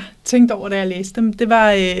 som jeg tænkte over, da jeg læste dem, det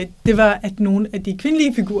var, at nogle af de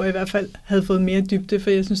kvindelige figurer i hvert fald havde fået mere dybde, for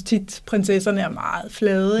jeg synes tit, prinsesserne er meget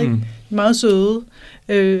flade, ikke? Meget søde.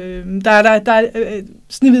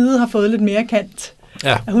 Snehvide har fået lidt mere kant.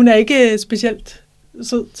 Ja. Hun er ikke specielt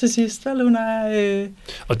sød til sidst, eller hun er...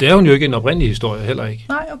 Og det er hun jo ikke en oprindelig historie heller ikke.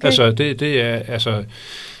 Nej, okay. Altså det er altså...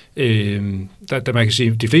 der man kan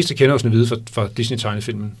sige, de fleste kender jo Snehvide fra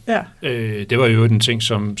Disney-tegnefilmen. Ja. Det var jo en ting,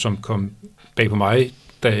 som kom bag på mig,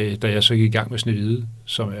 da jeg så gik i gang med Snehvide,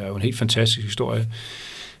 som er jo en helt fantastisk historie.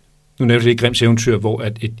 Nu nævnte jeg Grimms eventyr, hvor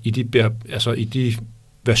at i de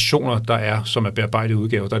versioner, der er, som er bearbejdet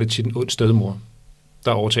udgaver, der er det tit en ond stedmor,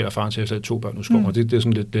 der overtaler faren til at sætte 2 børn ud i skoven. Og det er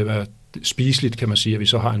sådan lidt, det er spiseligt, kan man sige, at vi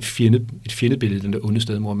så har et fjendebillede i den der onde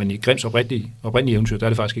stedmor. Men i Grimms oprindelige eventyr, der er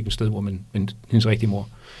det faktisk ikke en stedmor, men hendes rigtige mor.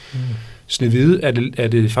 Snehvide er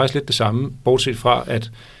det faktisk lidt det samme, bortset fra,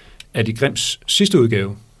 at i Grimms sidste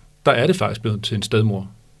udgave, der er det faktisk blevet til en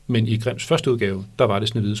stedmor. Men i Grimms første udgave, der var det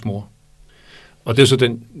Snevides mor. Og det er så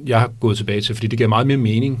den, jeg har gået tilbage til, fordi det giver meget mere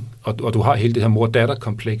mening, og du har hele det her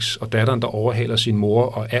mor-datter-kompleks, og datteren, der overhaler sin mor,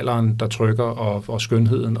 og alderen, der trykker, og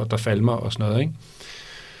skønheden, og der falmer, og sådan noget, ikke?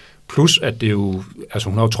 Plus, at det er jo, altså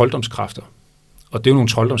hun har jo trolddomskræfter, og det er jo nogle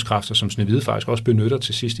trolddomskræfter, som Snehvide faktisk også benytter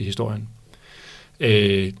til sidst i historien.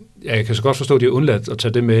 Jeg kan så godt forstå, at de har undladt at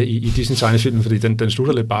tage det med i Disney-tegnefilmen, fordi den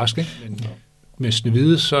slutter lidt barsk, ikke? Men med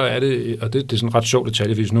Snehvide, så er det, og det er sådan en ret sjov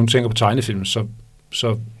detalje, hvis nogen tænker på tegnefilmen, så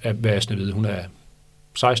hvad er Snehvide? Hun er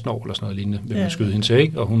 16 år eller sådan noget lignende, vil man skyde hende til,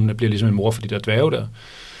 ikke? Og hun bliver ligesom en mor for de der dværge der.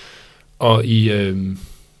 Og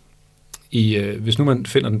hvis nu man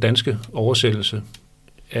finder den danske oversættelse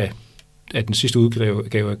af den sidste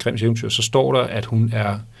udgave af Grimms eventyr, så står der, at hun er,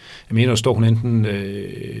 jeg mener, der står hun enten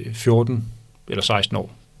 14 eller 16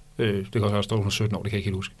 år. Det kan også stå, hun er 17 år, det kan jeg ikke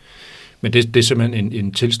helt huske. Men det er simpelthen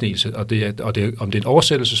en tilsnigelse, og det er, om det er en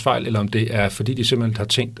oversættelsesfejl, eller om det er, fordi de simpelthen har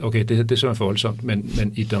tænkt, okay, det er simpelthen for voldsomt,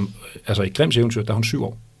 men i Grimms eventyr, der er hun 7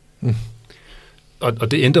 år. Mm.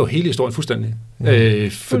 Og det ændrer jo hele historien fuldstændig.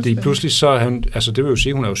 Fordi pludselig så er hun, altså det vil jo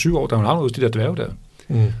sige, hun er jo 7 år, da hun havner ud de der dværge der.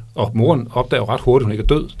 Mm. Og moren opdager jo ret hurtigt, hun ikke er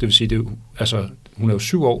død. Det vil sige, det er jo, altså, hun er jo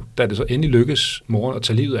 7 år, da det så endelig lykkes moren at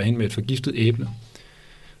tage livet af hende med et forgiftet æble.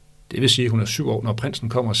 Det vil sige, at hun er 7 år, når prinsen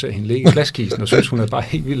kommer og ser hende ligge i glaskisten, og synes, hun er bare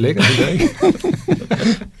helt vildt lækker. Ikke?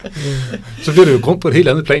 Så bliver det jo grund på et helt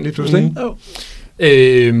andet plan lige pludselig.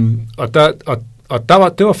 Det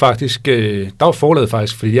var faktisk, der var forlaget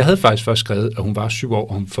faktisk, fordi jeg havde faktisk først skrevet, at hun var 7 år,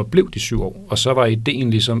 og hun forblev de 7 år. Og så var ideen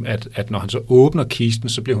ligesom, at når han så åbner kisten,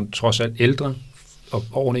 så bliver hun trods alt ældre, og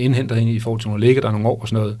årene indhenter hende i forhold til, at hun ligger der nogle år og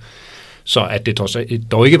sådan noget. Så at det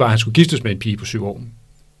dog ikke var, at han skulle giftes med en pige på 7 år.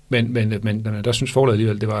 Men der synes forlaget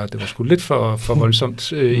alligevel, det var sgu lidt for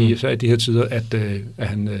voldsomt i de her tider, at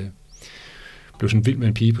han blev sådan vild med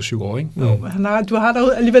en pige på 7 år, ikke? Jo, du har da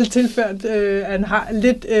alligevel tilført, at han har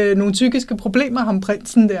lidt nogle psykiske problemer, ham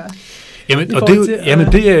prinsen der. Jamen, og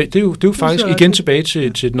det er jo faktisk igen tilbage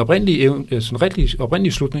til den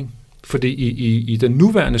oprindelige slutning. Fordi i den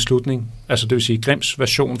nuværende slutning, altså det vil sige Grimms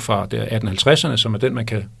version fra 1850'erne, som er den, man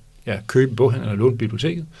kan købe i boghandlen eller låne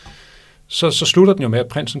biblioteket, så slutter den jo med, at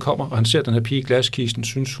prinsen kommer, og han ser den her pige i glaskisten,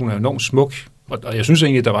 synes, hun er enormt smuk. Og jeg synes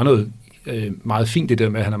egentlig, der var noget meget fint det der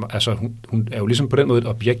med, at hun er jo ligesom på den måde et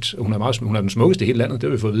objekt, og hun er den smukkeste i hele landet, det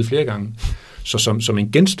har vi fået at vide flere gange. Så som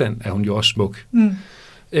en genstand er hun jo også smuk. Mm.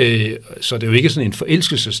 Så det er jo ikke sådan en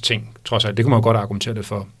forelskelsesting, trods alt. Det kunne man jo godt argumentere det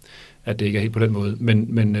for, at det ikke er helt på den måde.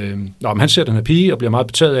 Men han ser den her pige og bliver meget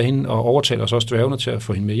betaget af hende, og overtaler så også dværgene til at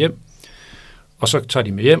få hende med hjem. Og så tager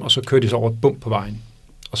de med hjem, og så kører de så over et bump på vejen.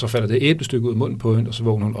 Og så falder det æblestykke ud af munden på hende, og så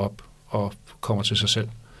vågner hun op og kommer til sig selv.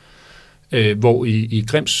 Hvor i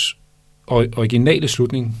Grimms originale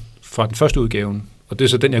slutning fra den første udgaven, og det er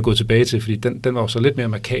så den, jeg er gået tilbage til, fordi den var jo så lidt mere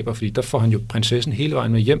makaber, fordi der får han jo prinsessen hele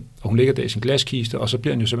vejen med hjem, og hun ligger der i sin glaskiste, og så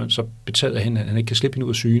bliver han jo simpelthen så betaget af hende, at han ikke kan slippe hende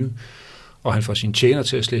ud af syne. Og han får sine tjener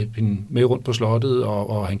til at slippe hende med rundt på slottet,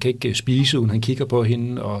 og han kan ikke spise, uden han kigger på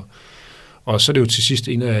hende, og så er det jo til sidst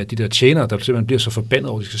en af de der tjenere, der simpelthen bliver så forbandet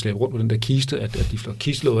over, at de skal slæbe rundt på den der kiste, at de flår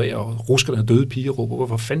kistelåget af og rusker den her døde pige og råber,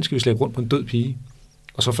 hvorfor fanden skal vi slæbe rundt på en død pige?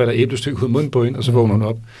 Og så falder æblestykket ud af munden på hende, og så vågner hun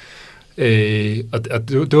op. Og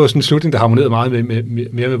det var sådan en slutning, der harmonerede meget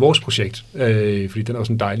mere med vores projekt, fordi den er jo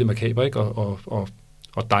sådan dejlig makaber, ikke? Og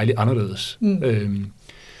dejlig anderledes. Mm.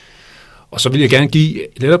 Og så vil jeg gerne give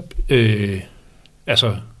netop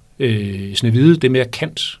Snehvide det mere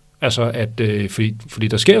kant. Altså at fordi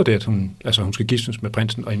der sker jo det, at hun skal giftes med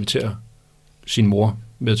prinsen og invitere sin mor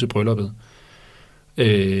med til brylluppet.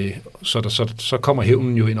 Så kommer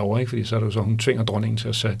hævnen jo ind over, ikke? Fordi så er det jo så, hun tvinger dronningen til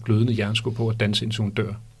at sætte glødende jernsko på og danse indtil hun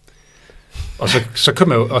dør. Og så kan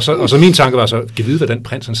man jo, og så min tanke var så, kan vide, hvad den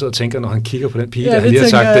prins han sidder og tænker, når han kigger på den pige, der han lige har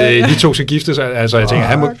sagt, de to skal giftes. Altså jeg tænker,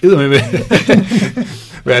 han må eddermame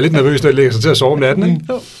være lidt nervøs, når jeg lægger sig til at sove om natten, ikke?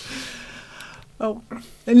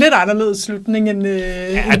 En lidt anderledes slutning end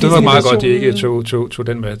det var meget godt, at de ikke tog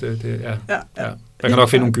den med. Man kan nok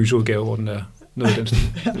finde nogle gyserudgaver, hvor den er noget i den stil.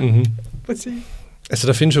 Præcis. Altså,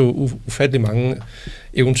 der findes jo ufattelig mange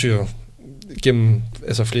eventyr gennem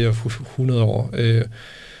flere 100 år.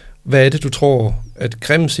 Hvad er det, du tror, at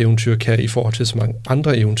Grimms eventyr kan i forhold til så mange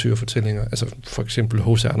andre eventyrfortællinger? Altså for eksempel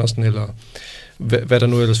H.C. Andersen, eller hvad der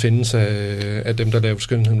nu ellers findes af dem, der laver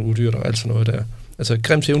Skønheden Udyrt og alt sådan noget der. Altså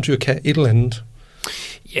Grimms eventyr kan et eller andet.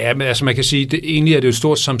 Ja, men altså man kan sige, egentlig er det jo et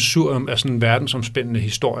stort sammensurium af sådan verdensomspændende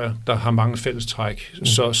historier, der har mange fællestræk.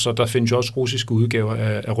 Så der findes jo også russiske udgaver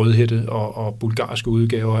af Rødhætte og bulgarske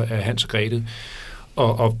udgaver af Hans og Grete.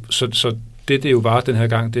 Og så det jo var den her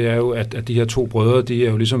gang, det er jo, at de her to brødre, de er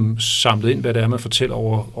jo ligesom samlet ind, hvad det er, man fortæller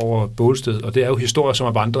over bålstedet. Og det er jo historier, som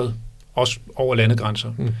er vandret også over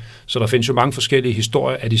landegrænser. Så der findes jo mange forskellige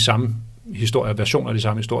historier af de samme historier, versioner af de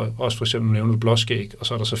samme historier. Også for eksempel nævner du Blåskæg, og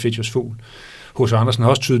så er der så Fitjers Fugl. H.C. Andersen har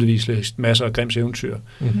også tydeligvis læst masser af Grimms eventyr,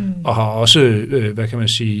 og har også, hvad kan man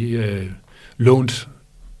sige, lånt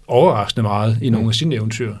overraskende meget i nogle af sine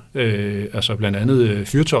eventyr. Altså blandt andet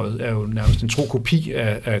Fyrtøjet er jo nærmest en tro kopi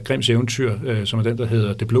af Grimms eventyr, som er den, der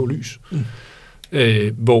hedder Det Blå Lys.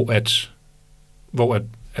 Hvor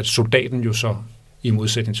at soldaten jo så, i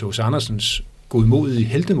modsætning til H.C. Andersens godmodige,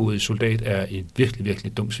 heltemodige soldat, er et virkelig,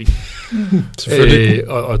 virkelig dumt svin.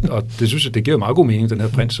 Og det synes jeg, det giver meget god mening, den her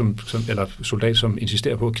prins, eller soldat, som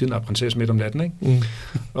insisterer på at kidnappe prinsessen midt om natten. Ikke?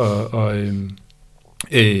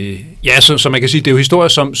 Så man kan sige, det er jo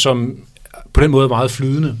historier, som på den måde er meget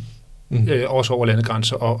flydende, også over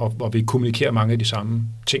landegrænser, og vi kommunikerer mange af de samme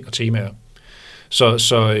ting og temaer.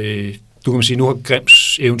 Så du kan man sige, nu har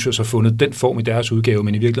Grimms eventyr så fundet den form i deres udgave,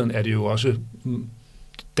 men i virkeligheden er det jo også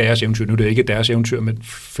deres eventyr. Nu er det ikke deres eventyr, men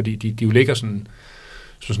fordi de jo ligger sådan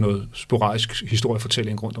noget sporadisk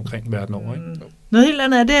historiefortælling rundt omkring verden over. Ikke? Noget helt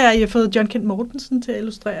andet er det, at I har fået John Kent Mortensen til at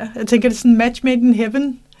illustrere. Jeg tænker, det er sådan match made in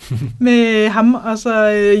heaven med ham og så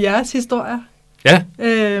jeres historier. Ja,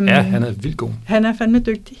 han er vildt god. Han er fandme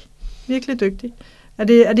dygtig. Virkelig dygtig.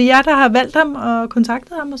 Er det jer, der har valgt ham og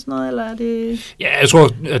kontaktet ham og sådan noget, eller er det... Ja, jeg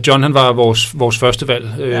tror, at John han var vores første valg.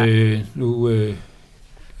 Nu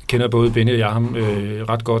kender både Benny og jeg ham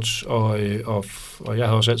ret godt, og jeg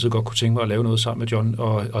har også altid godt kunne tænke mig at lave noget sammen med John,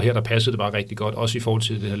 og her der passede det bare rigtig godt, også i forhold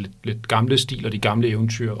til det her lidt gamle stil og de gamle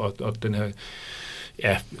eventyr, og den her...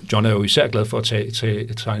 Ja, John er jo især glad for at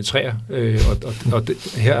tegne træer, og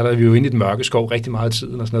her er der vi jo inde i den mørke skov rigtig meget af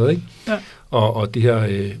tiden og sådan noget, ikke? Ja. Og de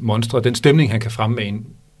her monstre, den stemning, han kan fremme med en,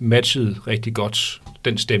 matchede rigtig godt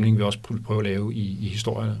den stemning, vi også prøver at lave i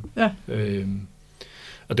historierne. Ja.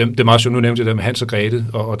 Og det er meget sjovt, nu nævnte jeg det med Hans og Grete,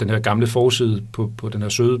 og den her gamle forside på den her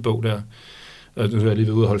søde bog der, og nu er jeg lige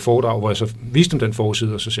ved ude at holde foredrag, hvor jeg så viste dem den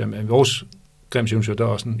forside, og så siger jeg, at vores Grimms eventyr, der er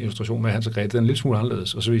også en illustration med Hans og Grete, den er en lille smule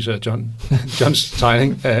anderledes, og så viser jeg Johns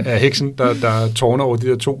tegning af heksen, der tårner over de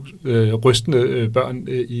der to rystende børn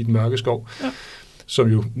i den mørke skov,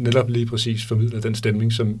 som jo netop lige præcis formidler den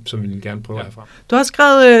stemning, som vi vil gerne prøve at have frem. Du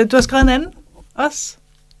har skrevet en anden også?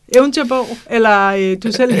 Eventyrbog, eller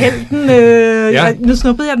du selv helten. Nu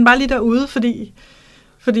snuppede jeg den bare lige derude, fordi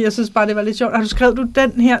jeg synes bare, det var lidt sjovt. Har du skrevet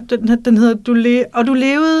den her, den hedder Du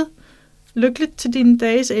levede lykkeligt til dine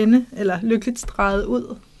dages ende, eller lykkeligt streget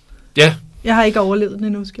ud? Ja. Jeg har ikke overlevet den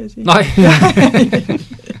endnu, skal jeg sige. Nej.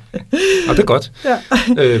 Og det er godt. Ja.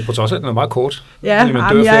 På trods af, den er meget kort. Ja,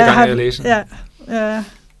 man dør flere gange af at læse. Ja,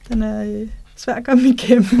 den er svær at komme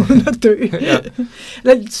igennem uden at dø.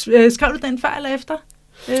 Skrev du den før eller efter?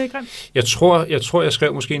 Grimm? Jeg tror, jeg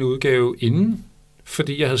skrev måske en udgave inden,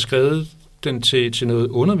 fordi jeg havde skrevet den til noget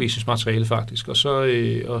undervisningsmateriale faktisk, og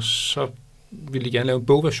så ville jeg gerne lave en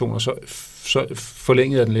bogversion, og så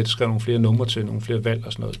forlængede jeg den lidt, skrev nogle flere numre til nogle flere valg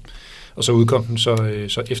og sådan noget. Og så udkom den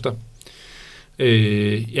så efter.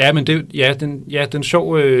 Den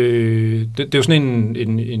sjov, det er jo sådan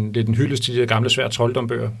en lidt en hyldest til de gamle svære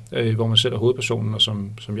trolddombøger, hvor man selv er hovedpersonen, og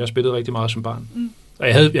som jeg spillede rigtig meget som barn. Og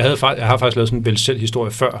jeg har faktisk lavet sådan en vel selv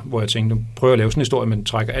historie før, hvor jeg tænkte, prøver at lave sådan en historie, men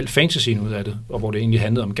trækker alt fantasien ud af det, og hvor det egentlig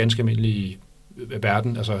handlede om ganske almindelig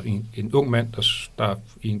verden, altså en ung mand, der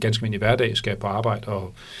i en ganske almindelig hverdag skal på arbejde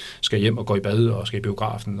og skal hjem og gå i bad og skal i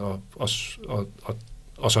biografen,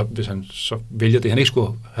 og så hvis han så vælger det, han ikke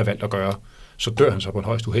skulle have valgt at gøre, så dør han så på en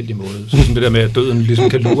højst uheldig måde. Så sådan det der med, at døden ligesom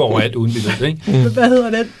kan lure over alt uden vi ved det, ikke? Hvad hedder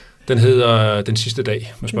den? Den hedder Den sidste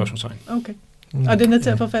dag med spørgsmålstegn. Okay. Og den er til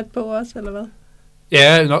at få fat på også, eller hvad?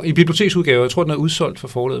 Ja, i biblioteksudgaver. Jeg tror, den er udsolgt for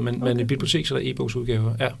forlaget, men i biblioteks- eller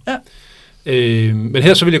e-bogsudgaver, ja. Men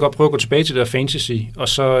her så vil jeg godt prøve at gå tilbage til det der fantasy, og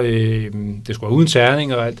så, det skulle være uden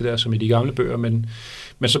terning og alt det der, som i de gamle bøger, men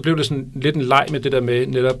så blev det sådan lidt en leg med det der med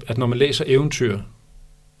netop, at når man læser eventyr,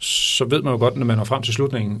 så ved man jo godt, når man når frem til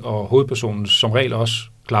slutningen, og hovedpersonen som regel også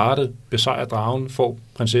klarer det, besejrer dragen, får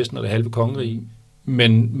prinsessen og det halve kongerige,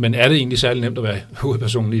 men er det egentlig særlig nemt at være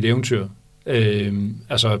hovedpersonen i et eventyr?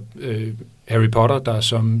 Harry Potter, der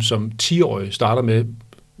som 10-årig starter med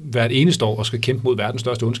hvert eneste år og skal kæmpe mod verdens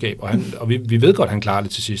største ondskab, og vi ved godt, at han klarer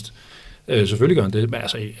det til sidst. Selvfølgelig gør han det, men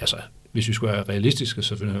altså hvis vi skulle være realistiske,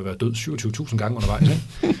 så ville han være død 27.000 gange undervejs. Ikke?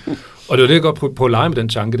 Og det var det, jeg godt på at lege med den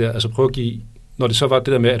tanke der, altså prøve at give, når det så var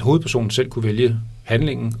det der med, at hovedpersonen selv kunne vælge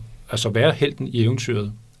handlingen, altså være helten i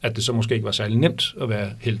eventyret, at det så måske ikke var særlig nemt at være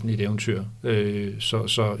helten i et eventyr.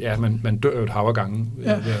 Så ja, man dør jo et hav af gange ved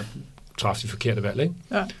at træffe de forkerte valg, ikke?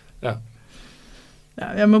 Ja. Ja,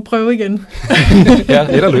 jeg må prøve igen.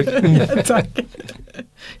 Ja, held og lykke. Ja, tak.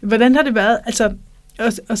 Hvordan har det været? Altså,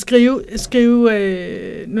 at skrive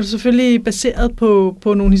nu er det selvfølgelig baseret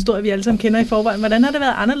på nogle historier, vi alle sammen kender i forvejen. Hvordan har det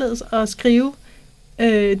været anderledes at skrive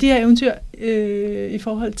de her eventyr i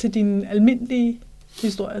forhold til dine almindelige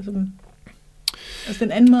historier? Altså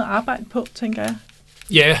den anden måde at arbejde på, tænker jeg.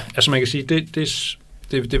 Ja, altså man kan sige,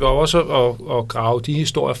 det var også at grave de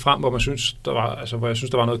historier frem, hvor man synes, hvor jeg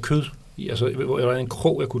synes, der var noget kød i, altså hvor der var en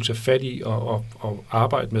krog, jeg kunne tage fat i og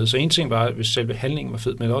arbejde med. Så en ting var, hvis selve handlingen var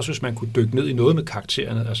fed, men også hvis man kunne dykke ned i noget med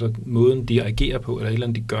karaktererne, altså måden de agerer på, eller et eller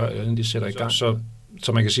andet de gør, eller et eller andet de sætter i gang.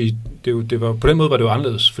 Så man kan sige, det var, på den måde var det jo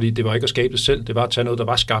anderledes, fordi det var ikke at skabe det selv, det var at tage noget, der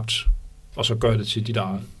var skabt, og så gøre det til dit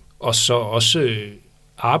eget. Og så også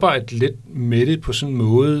arbejde lidt med det på sådan en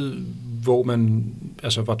måde, hvor man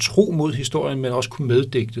altså var tro mod historien, men også kunne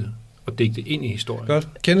meddigte og digte ind i historien. Godt.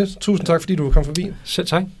 Kenneth, tusind tak, fordi du kom forbi. Selv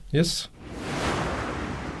tak. Yes.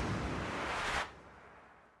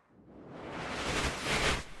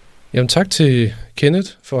 Jamen tak til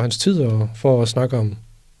Kenneth for hans tid og for at snakke om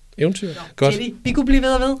eventyr. Godt. Teddy, vi kunne blive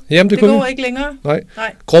ved og ved. Jamen, det går ikke længere. Nej.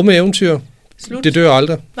 Grumme eventyr. Slut. Det dør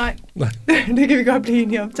aldrig. Nej. Det kan vi godt blive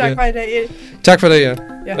enige om. Tak for i dag. Tak for i dag, ja.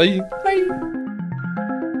 Hej. Hej.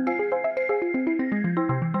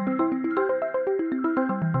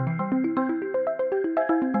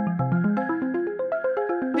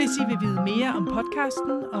 Hvis I vil vide mere om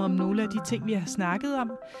podcasten og om nogle af de ting, vi har snakket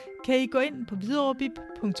om, kan I gå ind på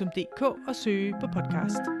videreorbib.dk og søge på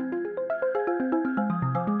podcast.